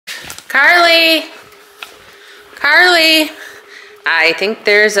Carlie! Carlie! I think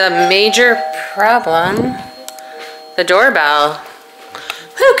there's a major problem. The doorbell.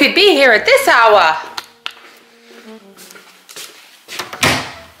 Who could be here at this hour?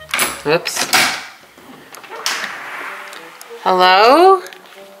 Oops. Hello?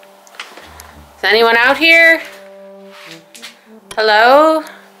 Is anyone out here? Hello?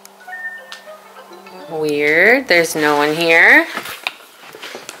 Weird, there's no one here.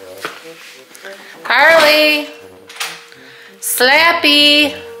 Carlie!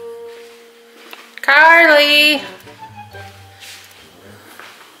 Slappy! Carlie!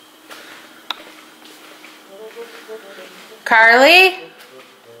 Carlie?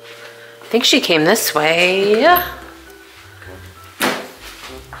 I think she came this way.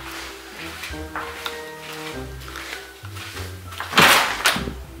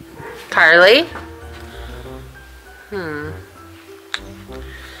 Carlie?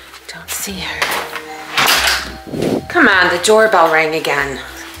 Don't see her. Come on, the doorbell rang again.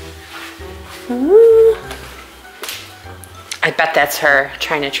 Ooh. I bet that's her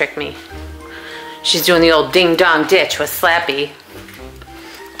trying to trick me. She's doing the old ding-dong ditch with Slappy.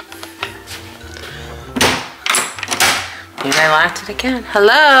 Maybe I locked it again.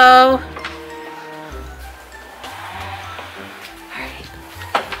 Hello?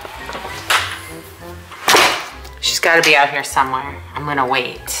 She's got to be out here somewhere. I'm gonna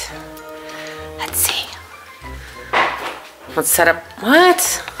wait. Let's see. Let's set up. What?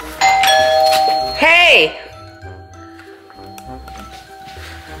 Hey!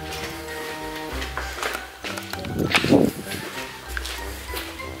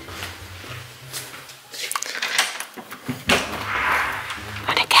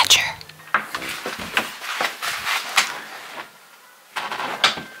 I'm gonna catch her.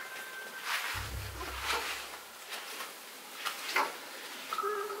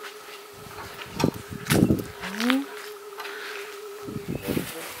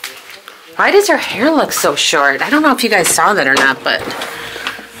 Why does her hair look so short? I don't know if you guys saw that or not, but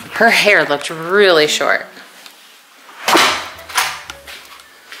her hair looked really short.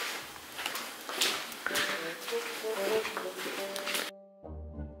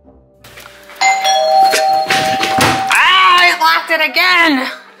 Ah, I locked it again!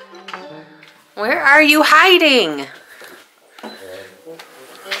 Where are you hiding?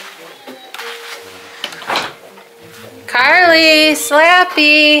 Carlie,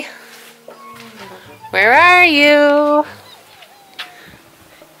 Slappy. Where are you?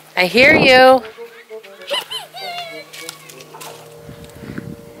 I hear you.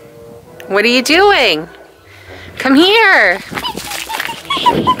 What are you doing? Come here.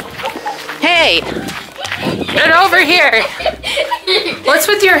 Hey, get over here. What's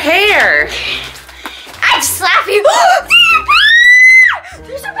with your hair? I'm Slappy.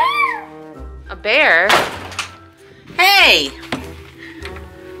 There's a bear. A bear? Hey,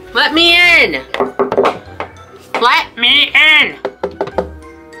 let me in. Let me in!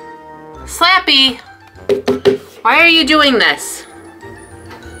 Slappy! Why are you doing this?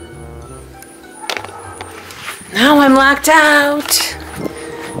 Now I'm locked out.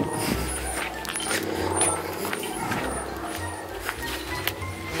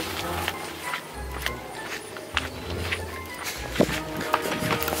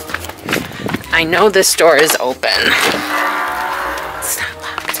 I know this door is open. It's not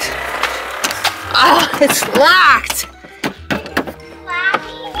locked. Oh, it's locked!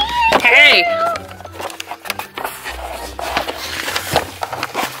 Hey!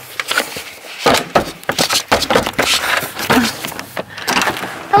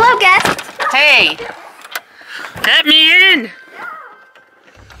 Hello, guest. Hey! Let me in!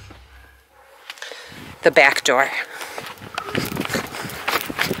 The back door.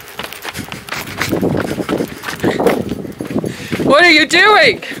 What are you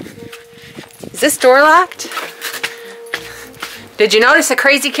doing? Is this door locked? Did you notice a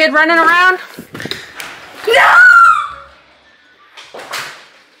crazy kid running around? No!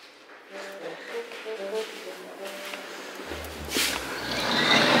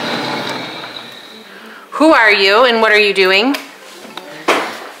 Who are you and what are you doing?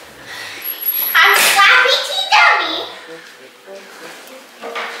 I'm Slappy Takeover.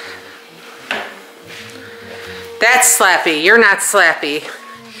 That's Slappy. You're not Slappy.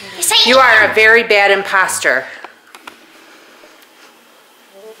 Yes, I You are a very bad imposter.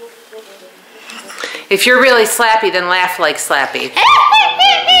 If you're really Slappy, then laugh like Slappy.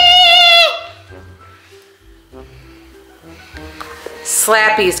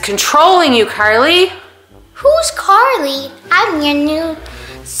 Slappy's controlling you, Carlie. Who's Carlie? I'm your new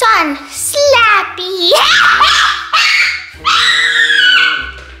son, Slappy.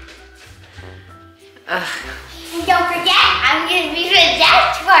 And don't forget, I'm going to be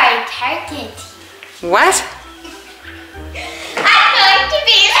possessed for eternity. What? I'm going to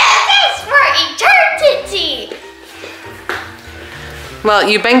be possessed for eternity. Well,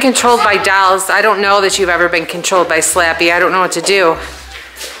 you've been controlled by dolls. I don't know that you've ever been controlled by Slappy. I don't know what to do.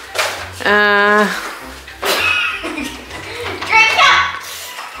 Drink up.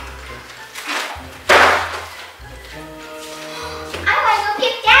 I want to go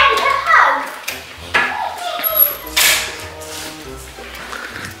give Daddy a hug.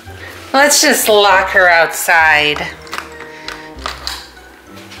 Let's just lock her outside.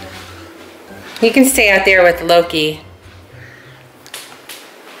 You can stay out there with Loki.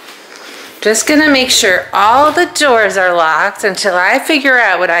 Just gonna make sure all the doors are locked until I figure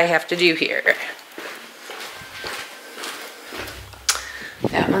out what I have to do here.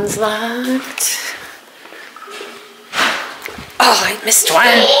 That one's locked. Oh, I missed one.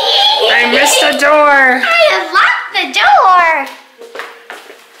 I missed a door. I have locked the door.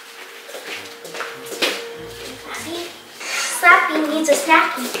 Slappy needs a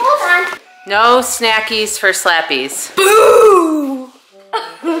snacky. Hold on. No snackies for Slappies. Boo!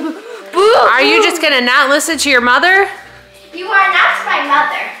 Boo! Are you just gonna not listen to your mother? You are not my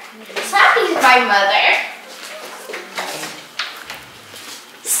mother. Slappy's my mother.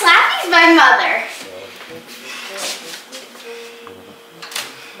 Slappy's my mother.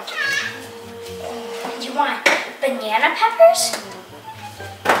 Do you want banana peppers?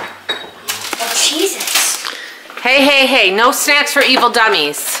 Oh, Jesus. Hey, hey, hey, no snacks for evil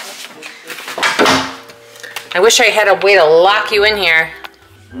dummies. I wish I had a way to lock you in here.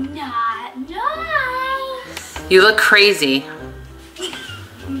 Not nice. You look crazy.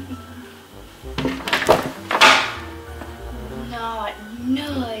 Not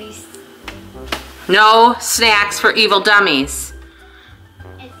nice. No snacks for evil dummies.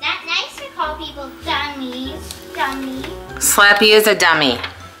 It's not nice to call people dummies. Dummy. Slappy is a dummy.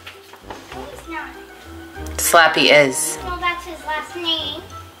 No, it's not. Slappy is. Well, that's his last name.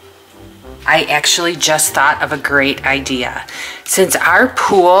 I actually just thought of a great idea. Since our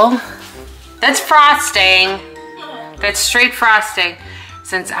pool, that's frosting. That's straight frosting.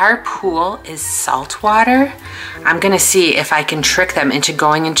 Since our pool is salt water, I'm gonna see if I can trick them into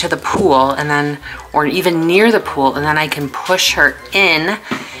going into the pool and then, or even near the pool, and then I can push her in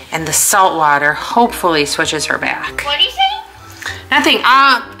and the salt water hopefully switches her back. What are you saying? Nothing.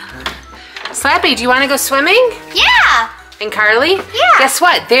 Slappy, do you wanna go swimming? Yeah. And Carlie? Yeah. Guess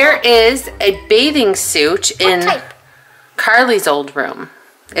what? There is a bathing suit in type? Carlie's old room.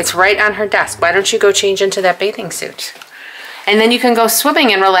 It's right on her desk. Why don't you go change into that bathing suit? And then you can go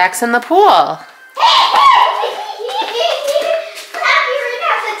swimming and relax in the pool. Slappy would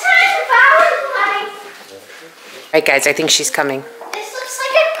have the time of our life. Right, guys, I think she's coming. This looks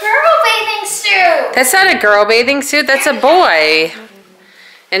like a girl bathing suit. That's not a girl bathing suit, that's a boy.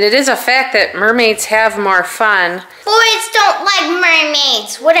 And it is a fact that mermaids have more fun. Boys don't like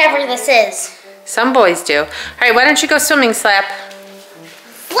mermaids, whatever this is. Some boys do. All right, why don't you go swimming, Slap?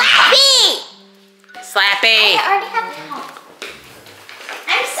 Slappy! Slappy! I already have the help.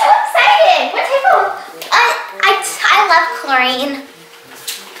 I'm so excited. What type of... I love chlorine.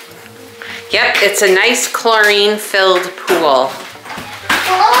 Yep, it's a nice chlorine-filled pool.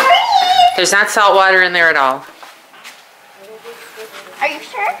 Chlorine! There's not salt water in there at all. Are you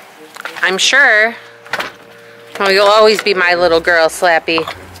sure? I'm sure. Oh, you'll always be my little girl, Slappy.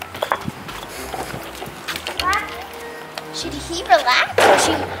 Should he relax or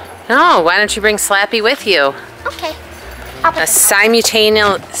should... No, why don't you bring Slappy with you? Okay. I'll put A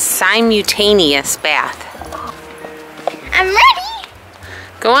simultaneous bath. I'm ready.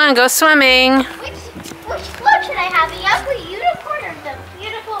 Go on, go swimming. Which float should I have? The ugly unicorn or the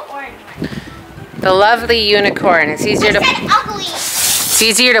beautiful orange one? The lovely unicorn. It's easier I to said ugly. it's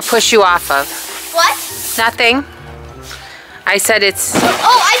easier to push you off of. What? Nothing. I said it's Oh,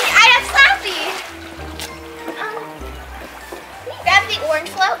 I have Slappy. Can you grab the orange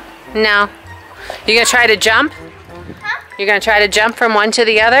float? no. You gonna try to jump? Huh? You're gonna try to jump from one to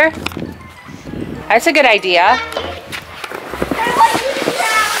the other? That's a good idea. I want you to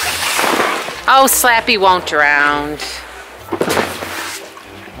drown. Oh, Slappy won't drown.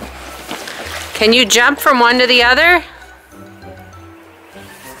 Can you jump from one to the other?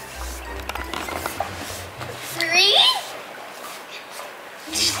 3.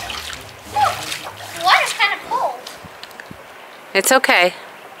 The water's kind of cold. It's okay.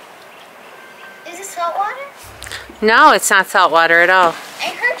 Is it salt water? No, it's not salt water at all. I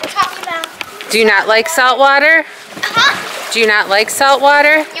heard you talking about... Do you not like salt water? Uh-huh. Do you not like salt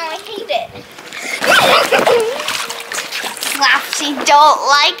water? No, I hate it. Slappy don't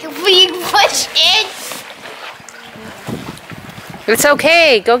like being pushed in. It's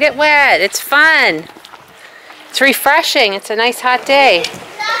okay. Go get wet. It's fun. It's refreshing. It's a nice hot day. It's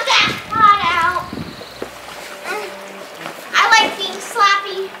not that hot out. I like being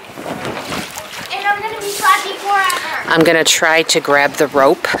slappy. And I'm going to be slappy forever. I'm going to try to grab the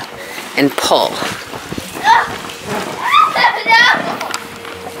rope and pull.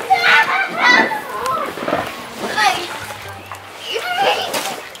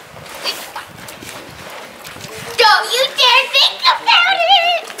 Don't you dare think about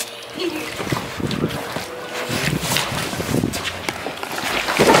it!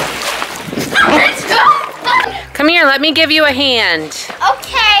 Come here, let me give you a hand.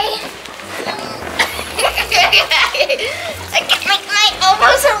 Okay. I can make my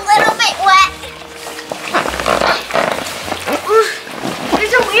elbows a little bit wet.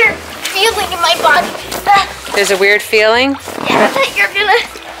 There's a weird feeling in my body. There's a weird feeling? Yeah, that you're gonna...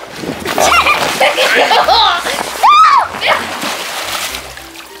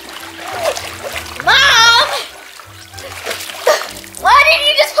 Mom! Why did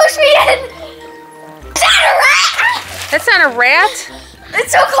you just push me in? Is that a rat? That's not a rat.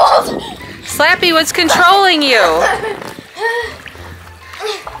 It's so cold. Slappy was controlling you.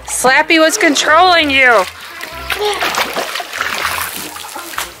 Slappy was controlling you.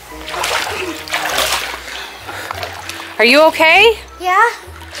 Are you okay? Yeah?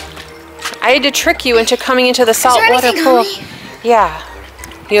 I had to trick you into coming into the saltwater anything pool. on me? Yeah.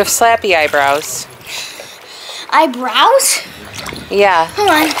 You have Slappy eyebrows. Eyebrows? Yeah. Hold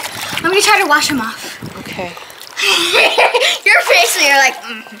on. Let me try to wash them off. Okay. Your face, you're like,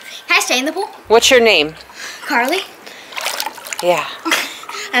 Can I stay in the pool? What's your name? Carlie. Yeah.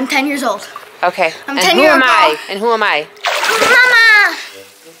 I'm 10 years old. Okay. I'm and 10 who years am old. I? And who am I?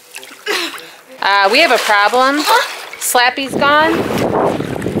 Mama! We have a problem. Huh? Slappy's gone.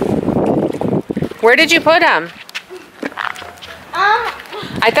 Where did you put him?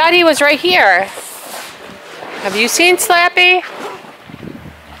 I thought he was right here. Have you seen Slappy?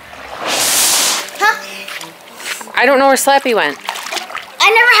 Huh? I don't know where Slappy went. I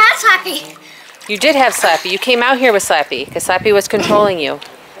never had Slappy. You did have Slappy. You came out here with Slappy because Slappy was controlling you.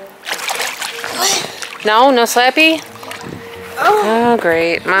 No? No Slappy? Oh,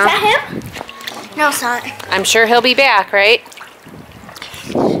 great. Mom. Is that him? No, it's not. I'm sure he'll be back, right?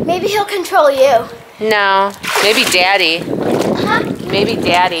 Maybe he'll control you. No. Maybe Daddy. Huh? Maybe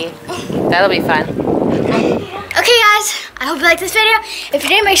Daddy. That'll be fun. Okay, guys. I hope you liked this video. If you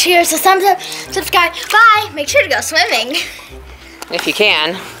did, make sure you give us a thumbs up, subscribe. Bye. Make sure to go swimming. If you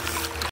can.